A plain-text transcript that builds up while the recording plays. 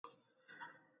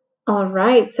All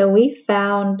right, so we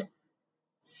found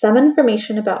some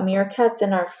information about meerkats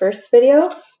in our first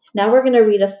video. Now we're going to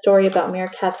read a story about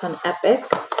meerkats on Epic.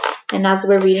 And as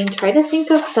we're reading, try to think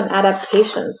of some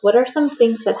adaptations. What are some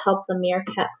things that help the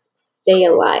meerkats stay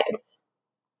alive?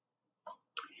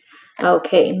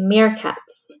 Okay,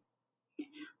 meerkats.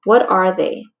 What are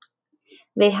they?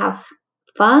 They have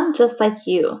fun just like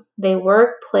you. They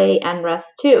work, play, and rest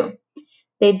too.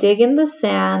 They dig in the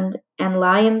sand and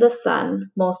lie in the sun.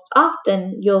 Most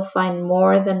often, you'll find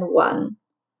more than one.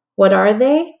 What are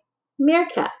they?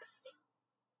 Meerkats.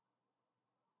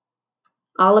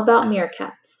 All about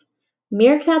meerkats.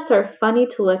 Meerkats are funny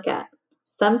to look at.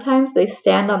 Sometimes they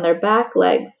stand on their back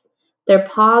legs. Their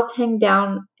paws hang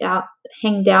down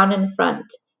in front.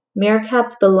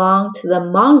 Meerkats belong to the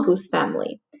mongoose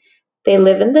family. They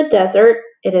live in the desert.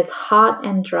 It is hot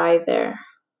and dry there.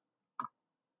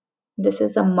 This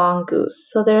is a mongoose,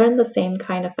 so they're in the same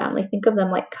kind of family. Think of them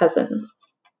like cousins.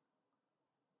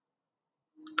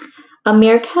 A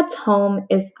meerkat's home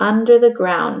is under the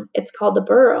ground. It's called a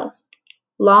burrow.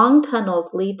 Long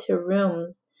tunnels lead to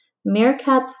rooms.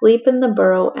 Meerkats sleep in the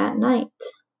burrow at night.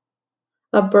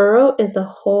 A burrow is a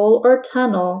hole or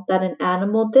tunnel that an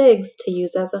animal digs to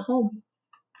use as a home.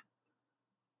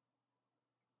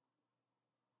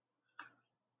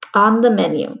 On the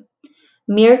menu,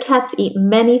 meerkats eat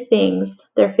many things.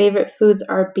 Their favorite foods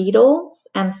are beetles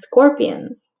and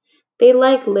scorpions. They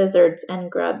like lizards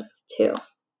and grubs too.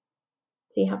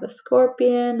 So you have a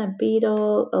scorpion, a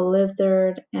beetle, a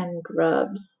lizard, and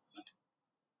grubs.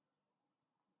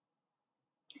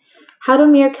 How do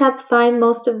meerkats find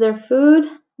most of their food?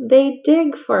 They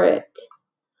dig for it.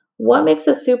 What makes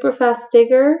a super fast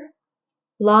digger?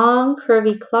 Long,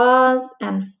 curvy claws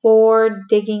and 4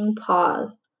 digging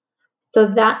paws.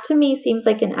 So that to me seems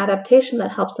like an adaptation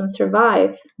that helps them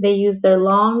survive. They use their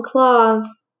long claws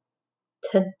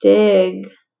to dig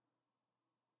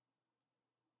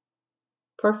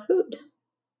for food.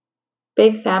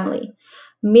 Big family.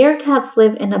 Meerkats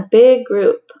live in a big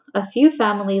group. A few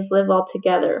families live all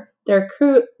together. Their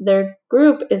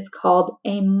group is called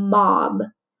a mob.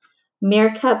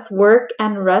 Meerkats work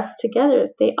and rest together.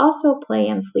 They also play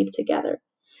and sleep together.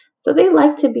 So they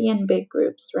like to be in big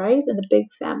groups, right? In a big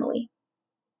family.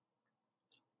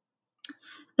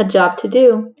 A job to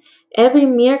do. Every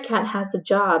meerkat has a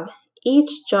job. Each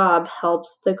job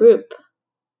helps the group.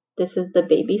 This is the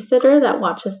babysitter that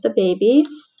watches the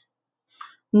babies.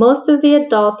 Most of the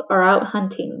adults are out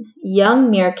hunting.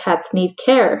 Young meerkats need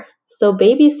care, so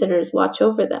babysitters watch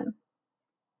over them.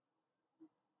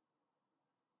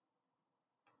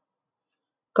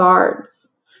 Guards.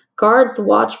 Guards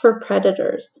watch for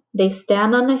predators. They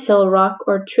stand on a hill, rock,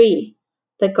 or tree.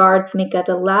 The guards make a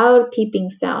loud peeping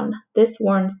sound. This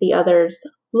warns the others,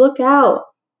 look out.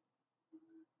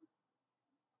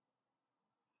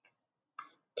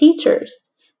 Teachers.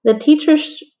 The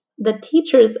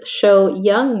teachers show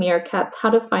young meerkats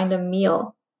how to find a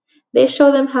meal. They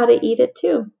show them how to eat it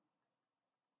too.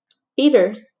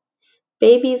 Feeders.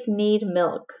 Babies need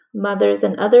milk. Mothers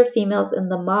and other females in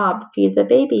the mob feed the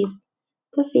babies.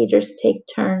 The feeders take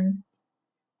turns.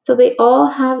 So they all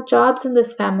have jobs in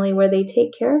this family where they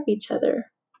take care of each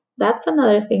other. That's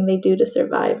another thing they do to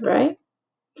survive, right?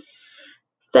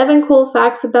 7 cool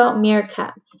facts about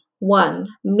meerkats. 1.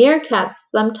 Meerkats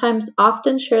sometimes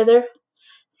share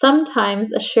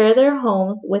their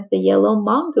homes with the yellow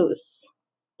mongoose.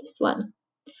 This one.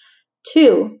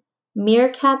 2.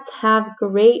 Meerkats have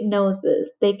great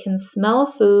noses. They can smell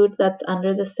food that's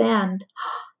under the sand.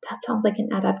 That sounds like an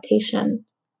adaptation.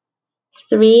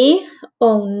 3.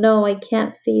 Oh no, I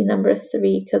can't see number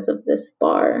 3 because of this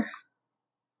bar.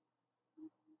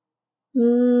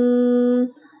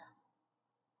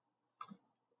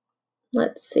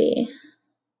 Let's see.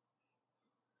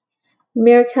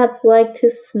 Meerkats like to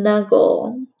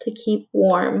snuggle to keep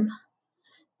warm.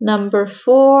 Number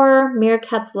 4,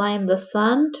 meerkats lie in the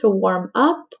sun to warm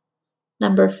up.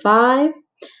 Number 5,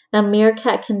 a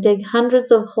meerkat can dig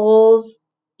hundreds of holes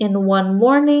in one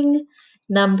morning.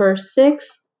 Number 6,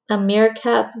 a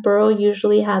meerkat's burrow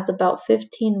usually has about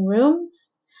 15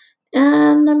 rooms.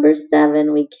 And number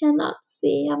 7, we cannot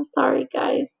see. I'm sorry,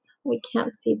 guys. We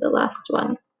can't see the last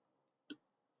one.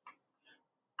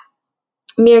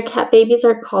 Meerkat babies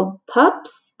are called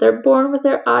pups. They're born with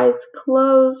their eyes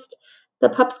closed. The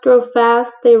pups grow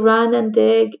fast. They run and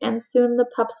dig, and soon the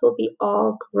pups will be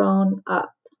all grown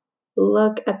up.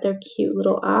 Look at their cute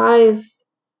little eyes.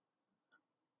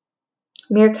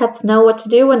 Meerkats know what to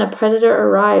do when a predator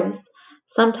arrives.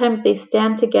 Sometimes they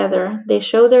stand together. They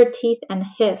show their teeth and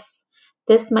hiss.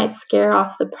 This might scare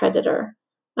off the predator.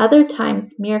 Other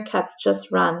times, meerkats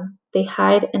just run. They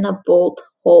hide in a bolt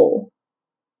whole.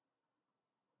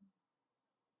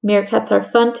 Meerkats are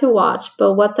fun to watch,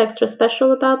 but what's extra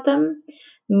special about them?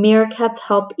 Meerkats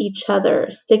help each other.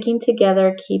 Sticking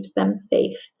together keeps them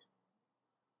safe.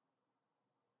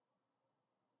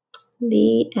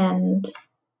 The end.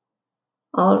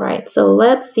 All right, so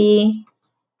let's see.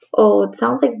 Oh, it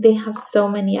sounds like they have so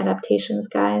many adaptations,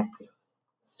 guys.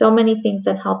 So many things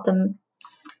that help them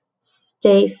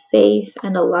stay safe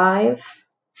and alive.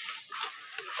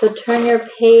 So turn your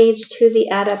page to the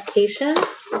adaptations.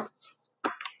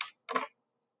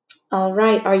 All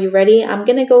right, are you ready? I'm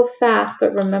going to go fast,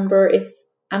 but remember, if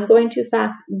I'm going too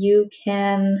fast, you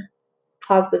can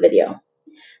pause the video.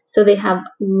 So they have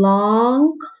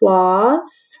long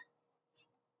claws.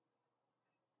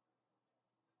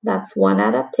 That's one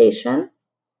adaptation.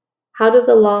 How do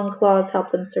the long claws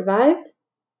help them survive?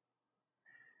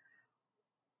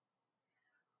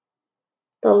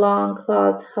 The long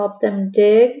claws help them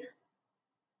dig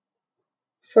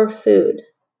for food.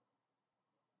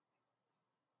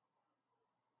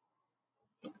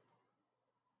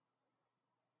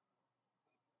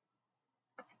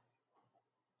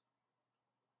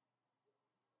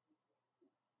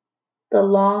 The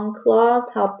long claws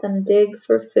help them dig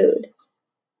for food.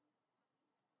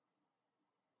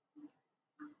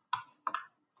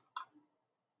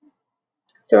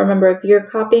 So remember, if you're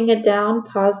copying it down,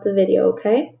 pause the video,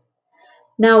 okay?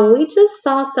 Now we just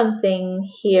saw something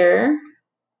here.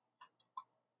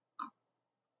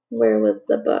 Where was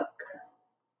the book?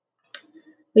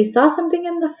 We saw something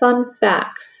in the fun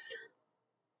facts.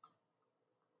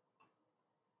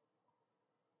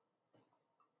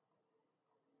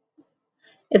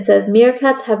 It says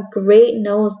meerkats have great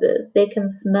noses. They can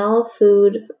smell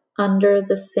food under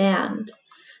the sand.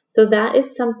 So that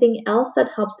is something else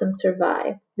that helps them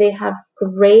survive. They have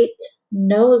great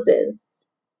noses.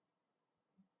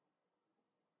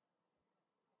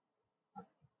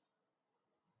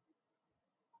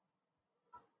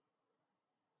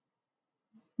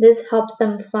 This helps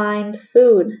them find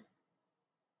food.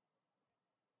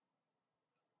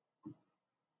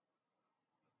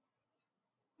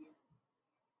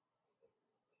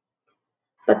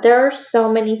 But there are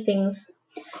so many things.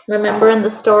 Remember in the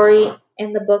story,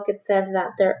 in the book, it said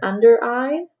that their under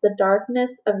eyes, the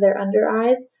darkness of their under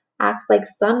eyes, acts like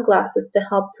sunglasses to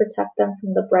help protect them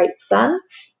from the bright sun.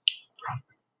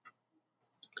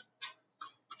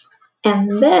 And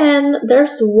then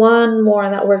there's one more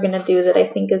that we're going to do that I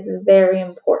think is very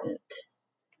important.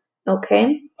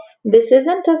 Okay? This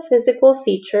isn't a physical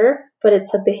feature, but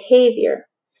it's a behavior.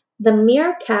 The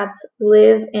meerkats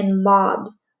live in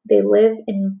mobs. They live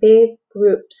in big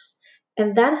groups.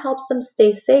 And that helps them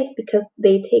stay safe because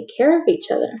they take care of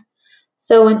each other.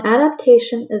 So an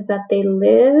adaptation is that they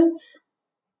live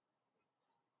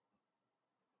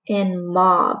in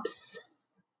mobs,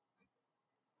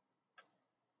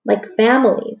 like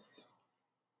families.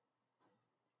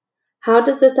 How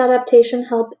does this adaptation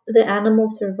help the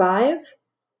animals survive?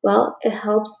 Well, it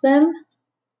helps them.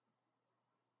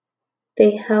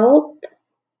 They help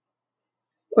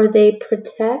or they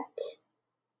protect.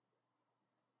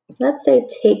 Let's say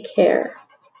take care.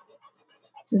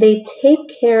 They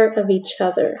take care of each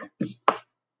other.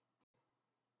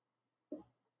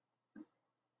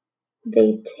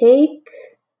 They take,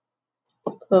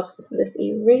 oh, this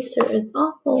eraser is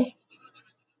awful.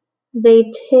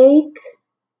 They take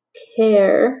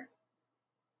care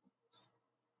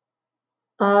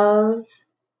of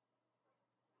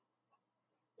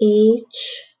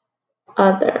each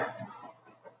other.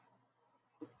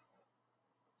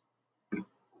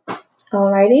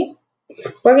 Alrighty,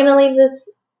 we're going to leave this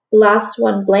last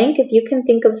one blank. If you can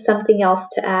think of something else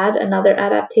to add, another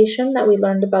adaptation that we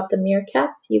learned about the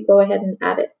meerkats, you go ahead and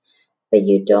add it, but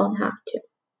you don't have to.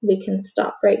 We can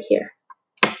stop right here.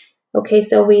 Okay,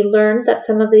 so we learned that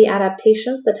some of the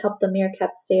adaptations that help the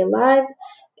meerkats stay alive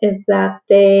is that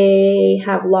they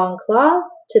have long claws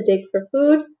to dig for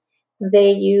food.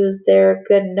 They use their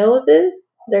good noses,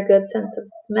 their good sense of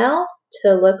smell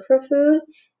to look for food,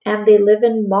 and they live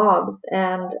in mobs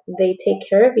and they take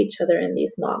care of each other in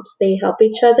these mobs. They help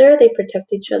each other, they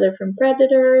protect each other from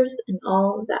predators and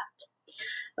all of that.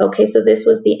 Okay, so this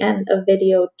was the end of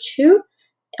video 2.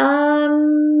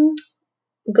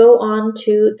 Go on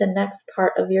to the next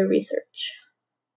part of your research.